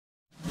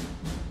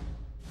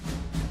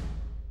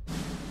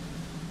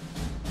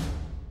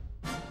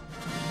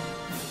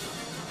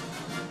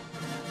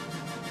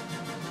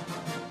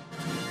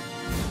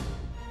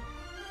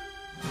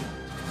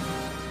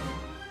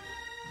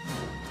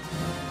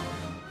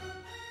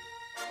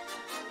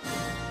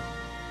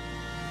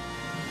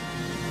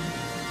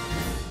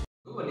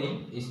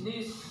is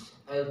this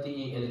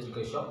LTE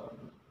electrical shop?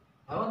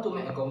 I want to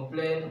make a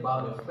complaint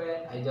about the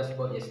fan I just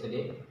bought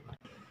yesterday.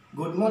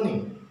 Good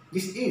morning.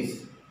 This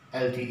is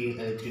LTE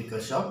Electrical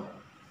Shop.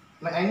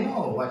 May I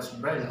know what's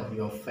brand of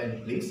your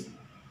fan, please?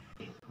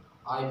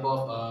 I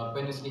bought a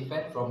Panasonic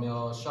fan from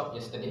your shop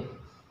yesterday.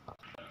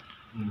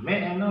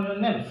 May I know your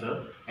name,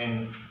 sir?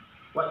 And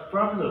what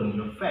problem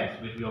you face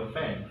with your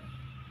fan?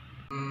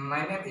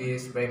 My name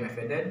is Brahim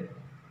Efeden.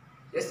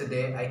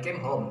 Yesterday I came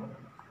home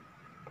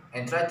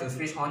and tried to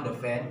switch on the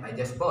fan I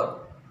just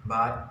bought,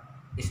 but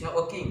it's not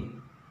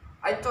working.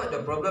 I thought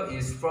the problem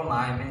is from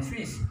my main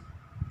switch,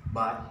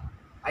 but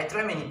I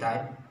tried many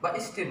times, but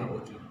it's still not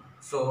working.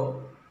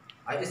 So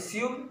I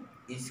assume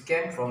it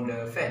came from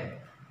the fan.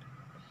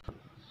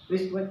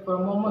 Please wait for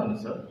a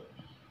moment, sir.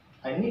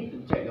 I need to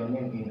check your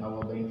name in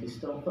our buying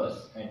system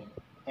first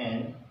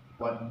and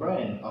what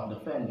brand of the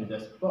fan you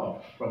just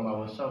bought from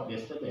our shop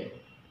yesterday.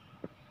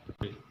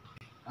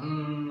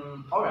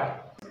 Alright.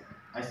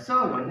 I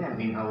saw your name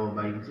in our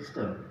buying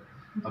system.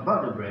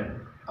 About the brand,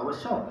 our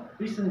shop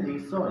recently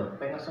sold a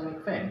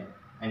Panasonic fan,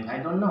 and I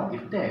don't know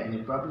if there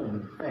any problem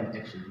with the fan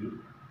actually.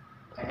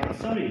 I am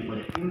sorry for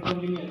the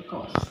inconvenient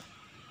cost.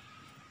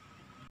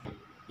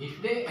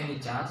 If there any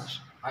chance,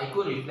 I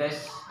could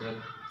replace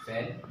the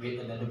fan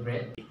with another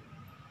brand.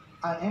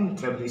 I am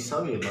terribly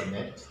sorry about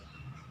that.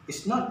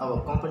 It's not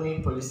our company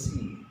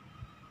policy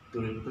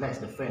to replace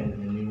the fan with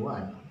a new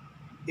one.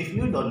 If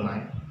you don't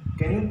mind,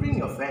 can you bring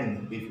your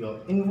fan with your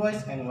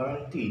invoice and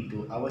warranty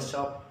to our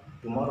shop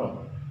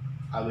tomorrow?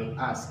 I will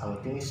ask our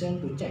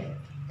technician to check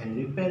and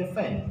repair the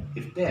fan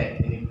if there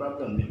any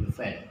problem with the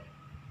fan.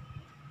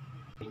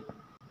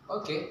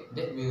 Okay,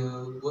 that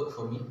will work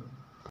for me.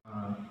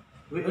 Uh,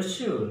 we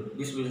assure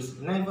this will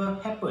never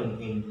happen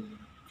in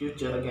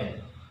future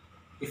again.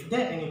 If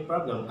there any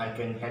problem I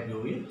can help you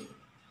with,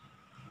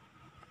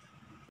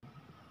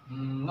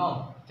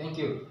 No, thank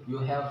you. You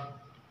have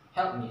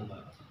helped me a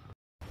lot.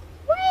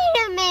 Wait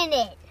a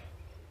minute!